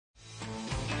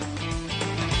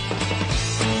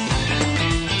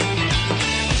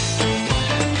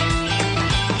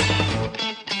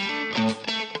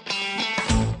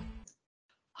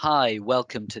Hi,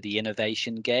 welcome to the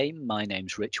Innovation Game. My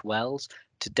name's Rich Wells.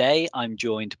 Today I'm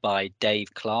joined by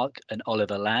Dave Clark and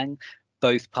Oliver Lang,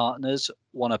 both partners,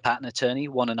 one a patent attorney,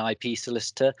 one an IP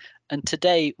solicitor. And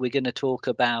today we're going to talk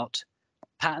about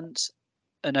patents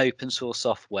and open source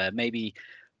software. Maybe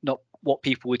not what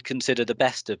people would consider the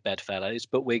best of bedfellows,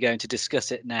 but we're going to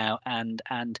discuss it now and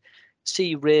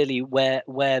see really where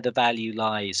the value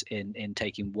lies in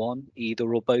taking one,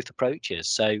 either or both approaches.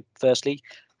 So firstly,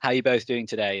 how are you both doing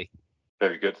today?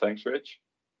 Very good, thanks, Rich.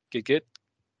 Good.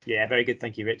 Yeah, very good.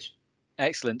 Thank you, Rich.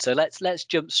 Excellent. So let's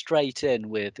jump straight in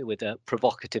with a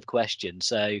provocative question.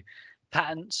 So,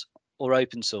 patents or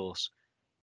open source?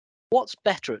 What's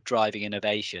better at driving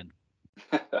innovation?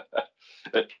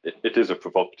 It is a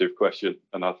provocative question,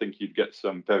 and I think you'd get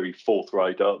some very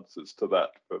forthright answers to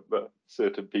that from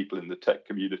certain people in the tech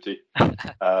community.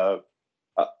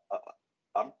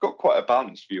 I've got quite a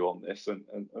balanced view on this, and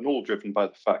all driven by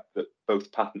the fact that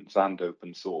both patents and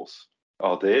open source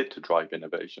are there to drive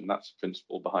innovation. That's the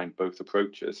principle behind both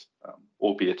approaches,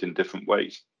 albeit in different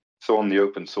ways. So on the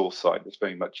open source side, it's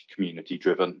very much community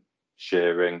driven,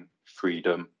 sharing,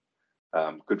 freedom,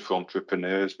 good for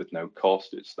entrepreneurs with no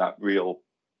cost. It's that real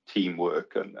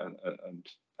teamwork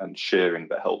and sharing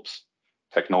that helps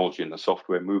technology and the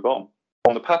software move on.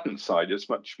 On the patent side, it's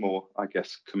much more, I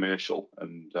guess, commercial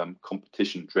and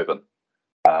competition driven.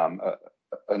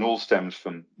 And all stems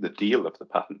from the deal of the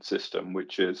patent system,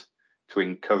 which is to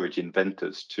encourage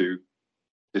inventors to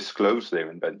disclose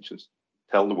their inventions,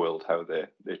 tell the world how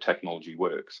their technology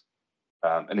works.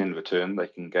 And in return, they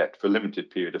can get, for a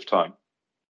limited period of time,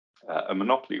 a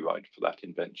monopoly right for that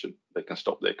invention. They can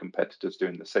stop their competitors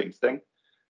doing the same thing,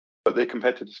 but their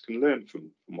competitors can learn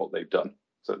from what they've done.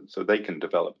 So they can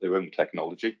develop their own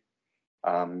technology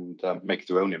and make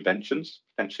their own inventions,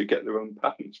 potentially get their own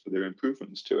patents for their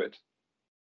improvements to it.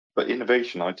 But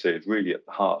innovation, I'd say, is really at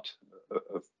the heart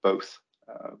of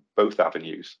both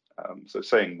avenues. So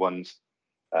saying one's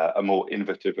a more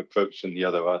innovative approach than the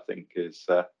other, I think, is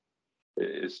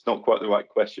not quite the right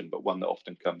question, but one that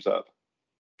often comes up.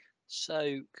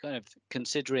 So, kind of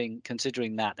considering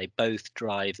that they both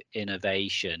drive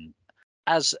innovation,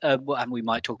 as and we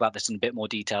might talk about this in a bit more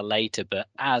detail later, but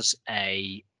as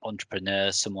a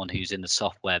entrepreneur, someone who's in the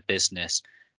software business,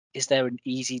 is there an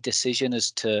easy decision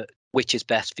as to which is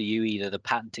best for you, either the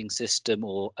patenting system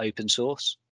or open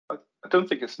source? I don't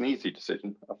think it's an easy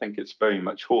decision. I think it's very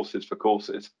much horses for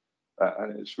courses,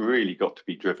 and it's really got to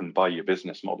be driven by your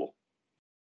business model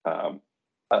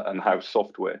and how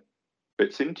software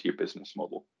fits into your business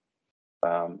model.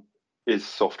 Is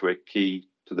software key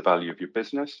to the value of your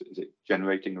business? Is it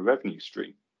generating a revenue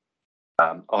stream?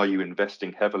 Are you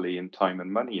investing heavily in time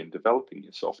and money in developing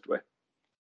your software?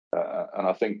 And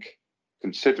I think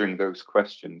considering those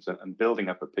questions and building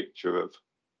up a picture of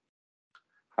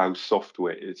how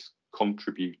software is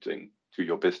contributing to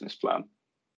your business plan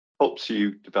helps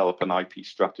you develop an IP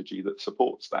strategy that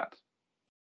supports that.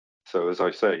 So as I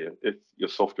say, if your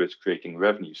software is creating a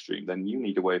revenue stream, then you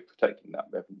need a way of protecting that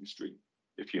revenue stream.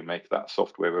 If you make that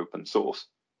software open source,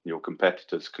 your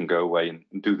competitors can go away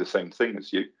and do the same thing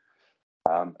as you,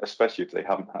 especially if they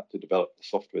haven't had to develop the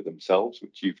software themselves,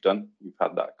 which you've done. You've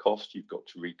had that cost you've got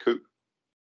to recoup.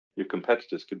 Your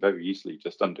competitors could very easily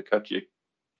just undercut you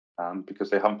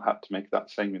because they haven't had to make that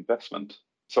same investment.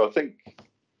 So I think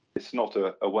it's not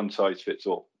a one size fits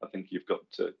all. I think you've got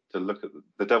to look at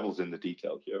the devil's in the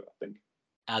detail here, I think.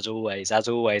 As always.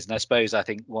 And I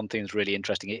think one thing that's really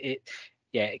interesting,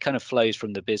 it kind of flows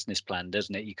from the business plan,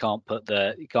 doesn't it? You can't put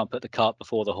the cart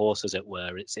before the horse, as it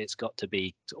were. It's got to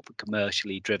be sort of a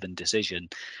commercially driven decision.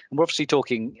 And we're obviously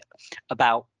talking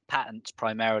about patents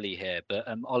primarily here, but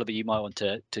Oliver, you might want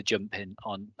to jump in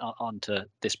onto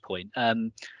this point.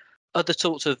 Other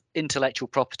sorts of intellectual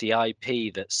property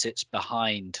IP that sits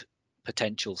behind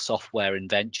potential software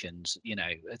inventions,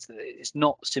 it's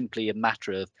not simply a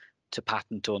matter of to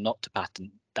patent or not to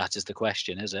patent. That is the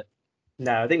question, is it?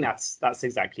 No, I think that's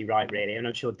exactly right, really. And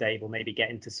I'm sure Dave will maybe get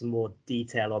into some more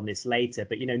detail on this later,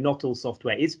 but not all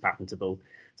software is patentable.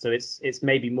 So it's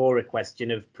maybe more a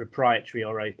question of proprietary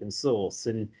or open source.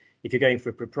 And if you're going for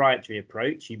a proprietary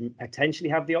approach, you potentially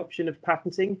have the option of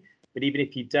patenting. But even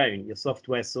if you don't, your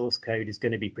software source code is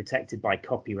going to be protected by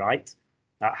copyright.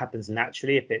 That happens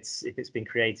naturally if it's been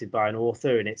created by an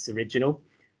author and it's original.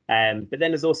 But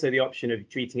then there's also the option of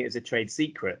treating it as a trade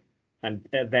secret. And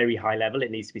at a very high level, it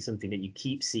needs to be something that you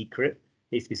keep secret.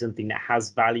 It needs to be something that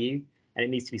has value, and it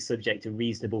needs to be subject to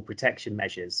reasonable protection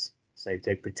measures. So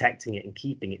protecting it and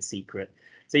keeping it secret.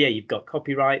 So yeah, you've got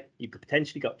copyright, you've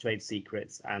potentially got trade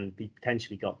secrets, and you've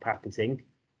potentially got patenting,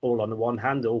 all on the one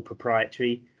hand, all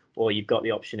proprietary, or you've got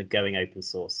the option of going open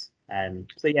source.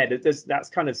 So yeah, that's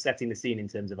kind of setting the scene in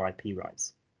terms of IP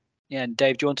rights. Yeah, and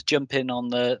Dave, do you want to jump in on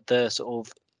the sort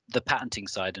of the patenting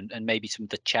side and maybe some of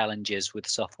the challenges with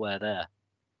software there?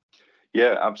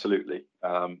 Yeah, absolutely.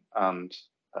 As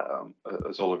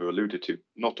Oliver alluded to,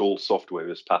 not all software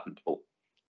is patentable.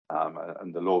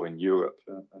 And the law in Europe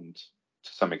and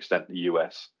to some extent the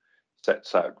US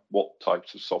sets out what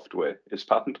types of software is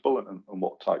patentable and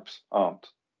what types aren't.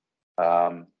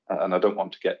 And I don't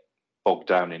want to get bogged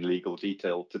down in legal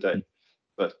detail today,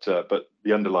 but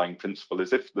the underlying principle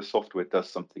is if the software does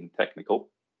something technical,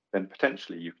 then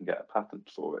potentially you can get a patent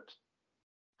for it.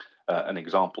 And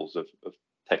examples of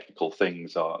technical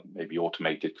things are maybe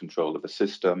automated control of a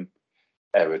system,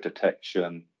 error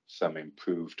detection, some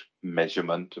improved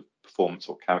measurement of performance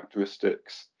or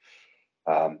characteristics.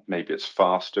 Maybe it's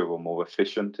faster or more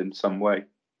efficient in some way.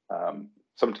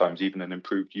 Sometimes even an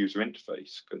improved user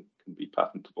interface can be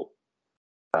patentable.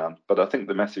 But I think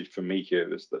the message from me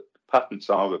here is that patents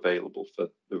are available for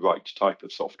the right type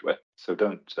of software. So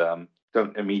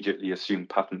don't immediately assume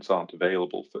patents aren't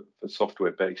available for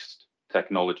software-based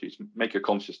technologies. Make a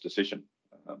conscious decision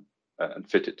and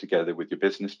fit it together with your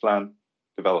business plan,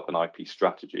 develop an IP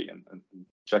strategy, and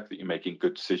check that you're making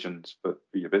good decisions for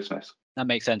your business. That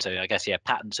makes sense. So I guess, yeah,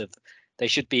 patents they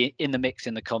should be in the mix,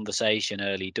 in the conversation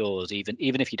early doors, even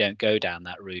if you don't go down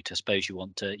that route. I suppose you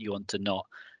want to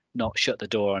not shut the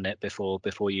door on it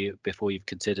before you've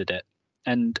considered it.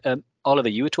 And Oliver,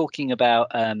 you were talking about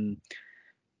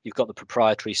you've got the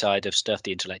proprietary side of stuff,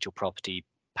 the intellectual property,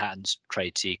 patents,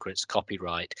 trade secrets,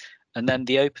 copyright, and then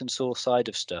the open source side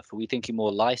of stuff. Are we thinking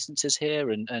more licenses here?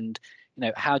 And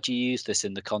how do you use this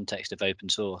in the context of open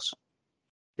source?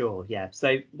 Sure, yeah.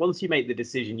 So once you make the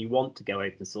decision you want to go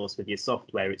open source with your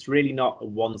software, it's really not a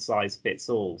one size fits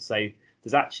all. So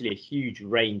there's actually a huge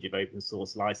range of open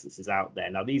source licenses out there.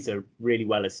 Now, these are really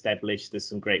well established. There's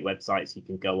some great websites you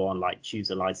can go on, like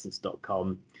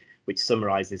chooselicense.com, which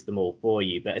summarizes them all for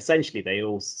you. But essentially, they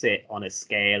all sit on a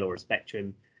scale or a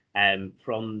spectrum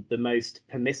from the most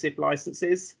permissive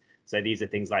licenses. So these are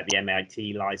things like the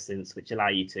MIT license, which allow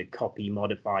you to copy,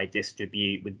 modify,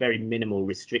 distribute with very minimal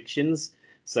restrictions.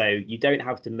 So you don't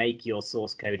have to make your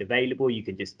source code available. You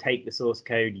can just take the source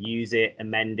code, use it,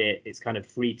 amend it. It's kind of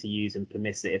free to use and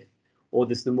permissive. Or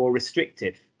there's the more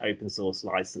restrictive open source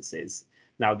licenses.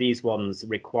 Now, these ones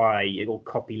require, or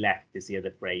copyleft is the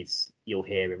other phrase you'll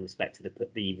hear in respect to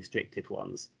the restrictive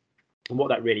ones. And what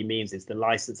that really means is the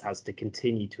license has to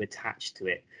continue to attach to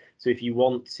it. So if you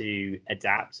want to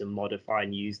adapt and modify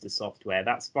and use the software,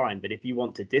 that's fine. But if you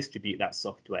want to distribute that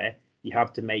software, you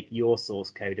have to make your source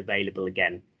code available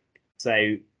again.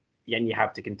 So then you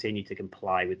have to continue to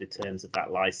comply with the terms of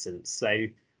that license. So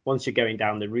once you're going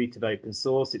down the route of open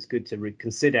source, it's good to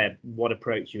consider what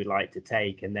approach you would like to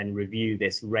take and then review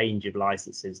this range of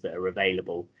licenses that are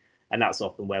available. And that's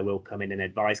often where we'll come in and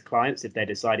advise clients. If they're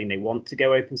deciding they want to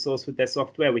go open source with their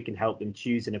software, we can help them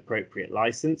choose an appropriate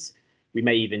license. We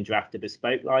may even draft a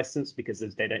bespoke license because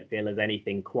they don't feel there's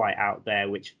anything quite out there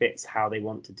which fits how they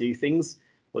want to do things.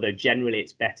 Although generally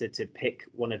it's better to pick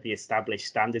one of the established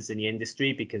standards in the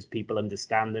industry because people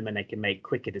understand them and they can make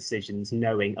quicker decisions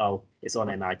knowing, oh, it's on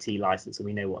MIT license and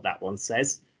we know what that one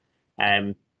says.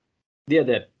 The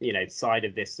other side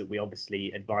of this that we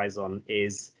obviously advise on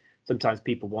is sometimes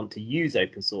people want to use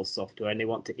open source software and they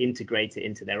want to integrate it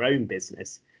into their own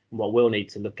business. And what we'll need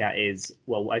to look at is,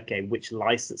 well, okay, which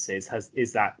licenses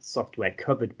is that software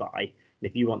covered by? And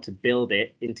if you want to build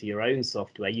it into your own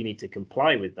software, you need to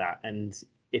comply with that. And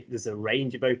if there's a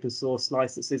range of open source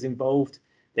licenses involved,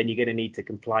 then you're going to need to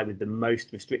comply with the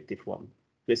most restrictive one.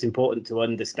 But it's important to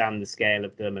understand the scale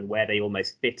of them and where they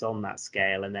almost fit on that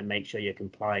scale, and then make sure you're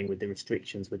complying with the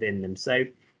restrictions within them. So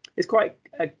it's quite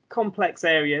a complex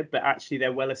area, but actually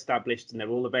they're well established and they're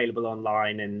all available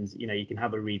online, and you can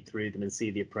have a read through them and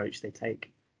see the approach they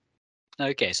take.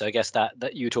 Okay, so I guess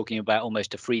that you were talking about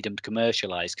almost a freedom to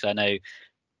commercialize, because I know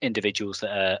individuals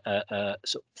that are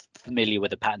sort of familiar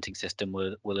with the patenting system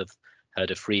will have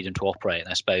heard of freedom to operate, and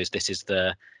I suppose this is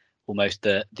almost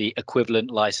the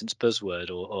equivalent license buzzword,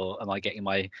 or am I getting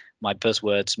my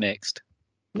buzzwords mixed?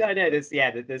 No,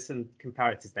 there's some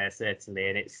comparatives there certainly,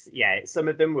 and some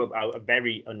of them are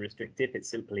very unrestricted. It's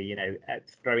simply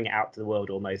throwing it out to the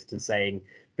world almost and saying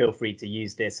feel free to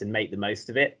use this and make the most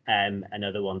of it. And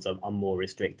other ones are more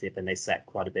restrictive, and they set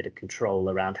quite a bit of control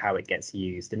around how it gets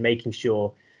used and making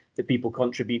sure that people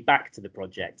contribute back to the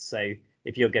project. So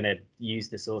if you're going to use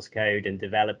the source code and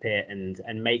develop it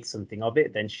and make something of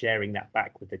it, then sharing that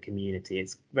back with the community.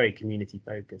 It's very community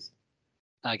focused.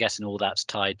 I guess, and all that's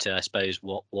tied to, I suppose,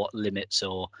 what limits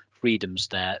or freedoms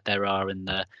there are in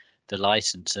the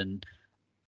license. And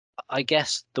I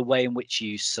guess the way in which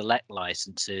you select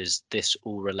licenses, this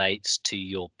all relates to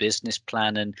your business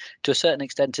plan, and to a certain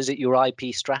extent, is it your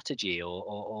IP strategy,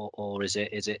 or is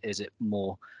it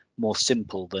more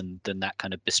simple than that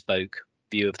kind of bespoke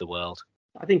view of the world?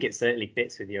 I think it certainly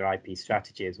fits with your IP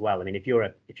strategy as well. I mean, if you're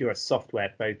a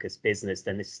software focused business,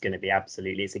 then this is going to be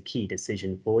it's a key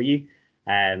decision for you.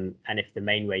 And if the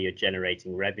main way you're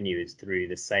generating revenue is through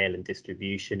the sale and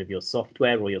distribution of your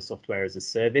software or your software as a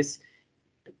service,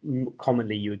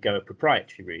 commonly you would go a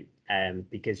proprietary route,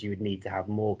 because you would need to have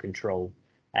more control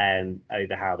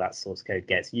over how that source code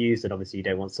gets used. And obviously you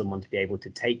don't want someone to be able to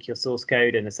take your source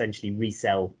code and essentially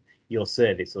resell your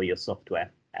service or your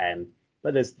software.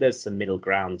 But there's some middle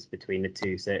grounds between the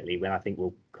two, certainly, when I think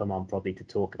we'll come on probably to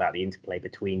talk about the interplay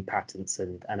between patents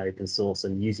and open source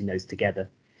and using those together.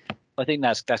 I think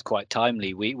that's quite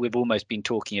timely. We've almost been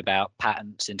talking about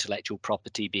patents, intellectual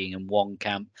property being in one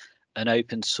camp and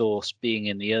open source being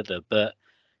in the other, but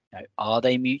are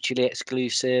they mutually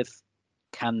exclusive?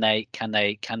 Can they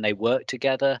work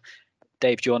together?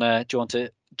 Dave, do you want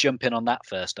to jump in on that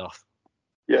first off?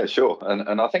 Yeah, sure.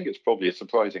 And I think it's probably a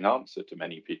surprising answer to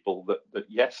many people that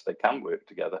yes, they can work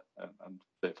together, and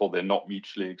therefore they're not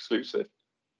mutually exclusive.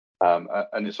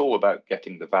 And it's all about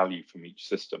getting the value from each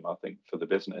system, I think, for the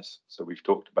business. So we've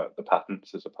talked about the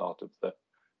patents as a part of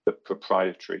the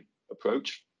proprietary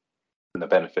approach and the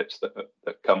benefits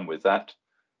that come with that.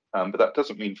 But that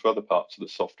doesn't mean for other parts of the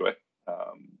software,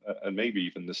 and maybe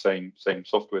even the same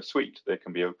software suite, there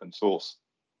can be open source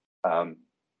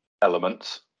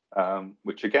elements,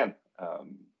 which again,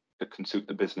 that can suit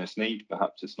the business need.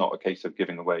 Perhaps it's not a case of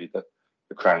giving away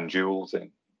the crown jewels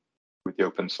with the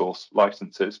open source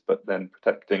licenses, but then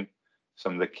protecting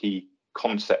some of the key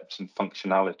concepts and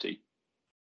functionality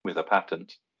with a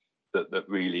patent that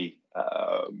really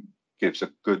gives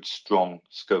a good, strong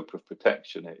scope of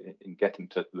protection in getting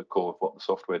to the core of what the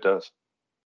software does.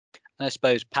 And I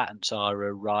suppose patents are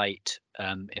a right,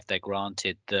 if they're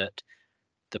granted, that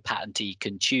the patentee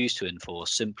can choose to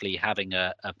enforce. Simply having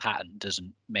a patent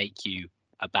doesn't make you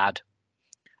a bad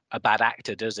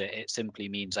actor, does it? It simply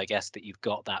means, I guess, that you've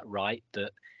got that right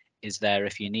that is there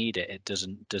if you need it. It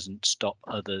doesn't stop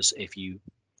others if you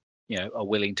are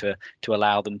willing to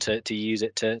allow them to use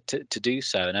it to do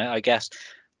so. And I guess,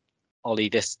 Ollie,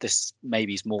 this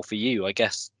maybe is more for you. I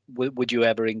guess would you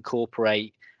ever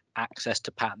incorporate access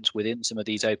to patents within some of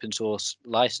these open source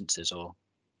licenses? Or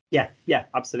yeah,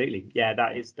 absolutely. Yeah,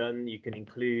 that is done. You can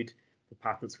include the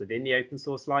patents within the open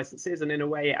source licenses, and in a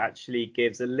way it actually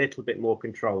gives a little bit more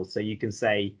control. So you can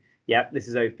say, yeah, this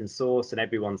is open source and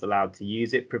everyone's allowed to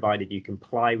use it, provided you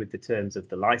comply with the terms of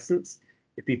the license.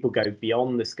 If people go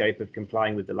beyond the scope of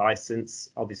complying with the license,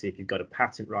 obviously if you've got a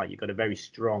patent right, you've got a very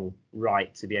strong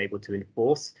right to be able to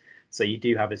enforce. So you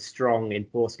do have a strong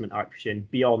enforcement action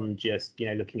beyond just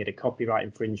looking at a copyright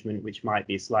infringement, which might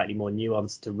be slightly more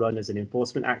nuanced to run as an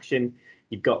enforcement action.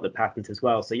 You've got the patent as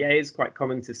well. So yeah, it is quite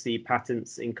common to see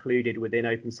patents included within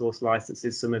open source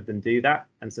licenses. Some of them do that,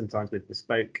 and sometimes with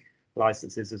bespoke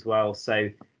licenses as well. So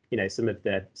some of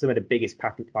the biggest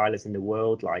patent filers in the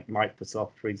world, like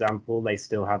Microsoft, for example, they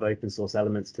still have open source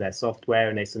elements to their software,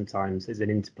 and they sometimes there's an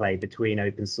interplay between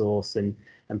open source and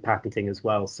patenting as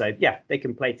well. So yeah, they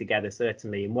can play together,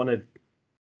 certainly. And one of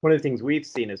the things we've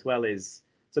seen as well is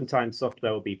sometimes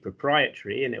software will be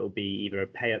proprietary, and it will be either a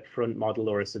pay up front model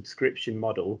or a subscription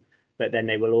model, but then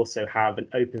they will also have an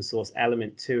open source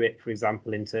element to it, for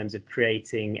example, in terms of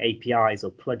creating APIs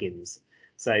or plugins.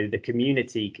 So the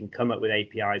community can come up with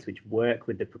APIs which work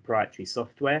with the proprietary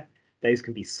software. Those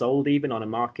can be sold even on a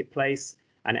marketplace.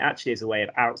 And it actually is a way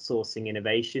of outsourcing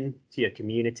innovation to your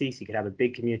community. So you could have a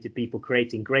big community of people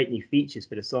creating great new features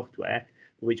for the software,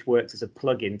 which works as a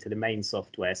plugin to the main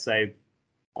software. So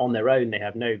on their own, they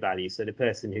have no value. So the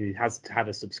person who has to have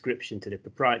a subscription to the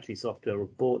proprietary software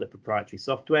will bought the proprietary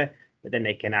software, but then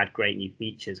they can add great new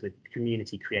features with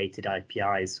community created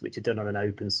APIs, which are done on an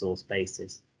open source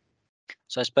basis.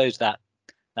 So I suppose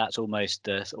that's almost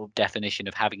the sort of definition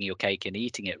of having your cake and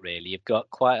eating it, really. You've got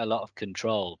quite a lot of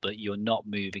control, but you're not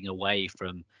moving away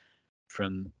from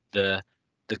the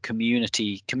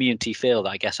community feel that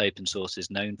I guess open source is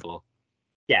known for.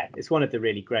 Yeah, it's one of the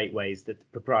really great ways that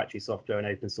proprietary software and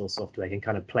open source software can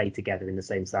kind of play together in the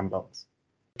same sandbox.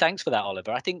 Thanks for that,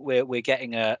 Oliver. I think we're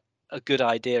getting a good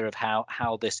idea of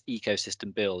how this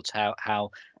ecosystem builds,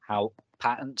 how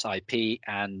patents, IP,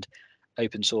 and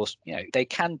open source, they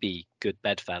can be good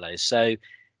bedfellows. So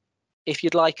if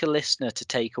you'd like a listener to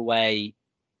take away,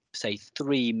 say,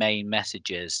 3 main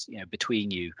messages,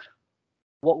 between you,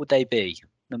 what would they be?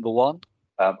 Number one?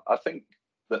 I think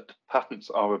that patents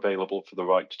are available for the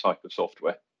right type of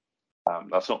software.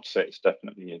 That's not to say it's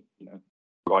definitely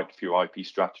right for your IP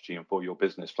strategy and for your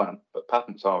business plan, but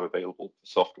patents are available for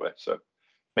software. So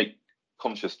make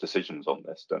conscious decisions on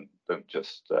this. Don't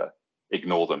just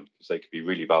ignore them, because they could be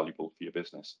really valuable for your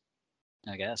business.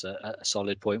 I guess a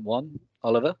solid point one.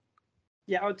 Oliver?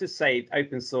 Yeah, I would just say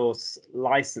open source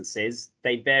licenses,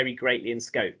 they vary greatly in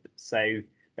scope. So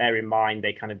bear in mind,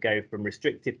 they kind of go from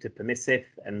restrictive to permissive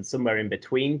and somewhere in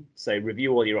between. So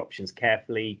review all your options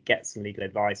carefully, get some legal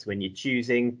advice when you're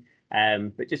choosing.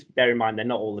 But just bear in mind, they're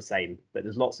not all the same, but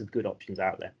there's lots of good options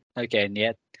out there. Okay, and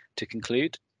yeah, to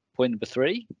conclude, point number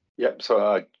 3. Yep, so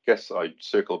I guess I'd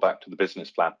circle back to the business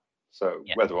plan. So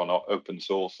Yeah. whether or not open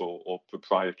source or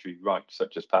proprietary rights,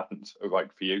 such as patents, are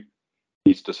right for you,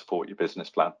 needs to support your business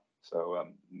plan. So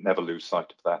never lose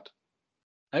sight of that.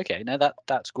 Okay, now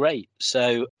that's great.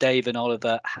 So Dave and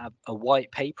Oliver have a white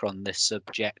paper on this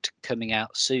subject coming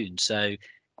out soon. So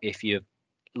if you've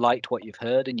liked what you've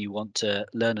heard and you want to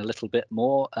learn a little bit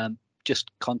more,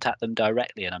 just contact them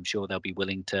directly, and I'm sure they'll be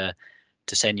willing to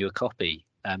send you a copy.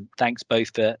 Thanks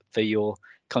both for your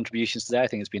contributions today. I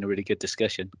think it's been a really good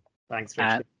discussion. Thanks,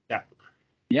 Rich.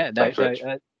 Yeah, Thanks, Rich.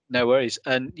 no worries.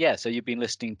 And yeah, so you've been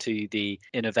listening to the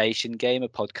Innovation Game, a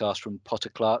podcast from Potter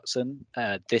Clarkson.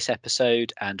 This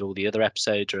episode and all the other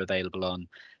episodes are available on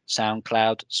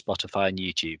SoundCloud, Spotify, and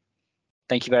YouTube.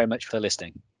 Thank you very much for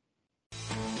listening.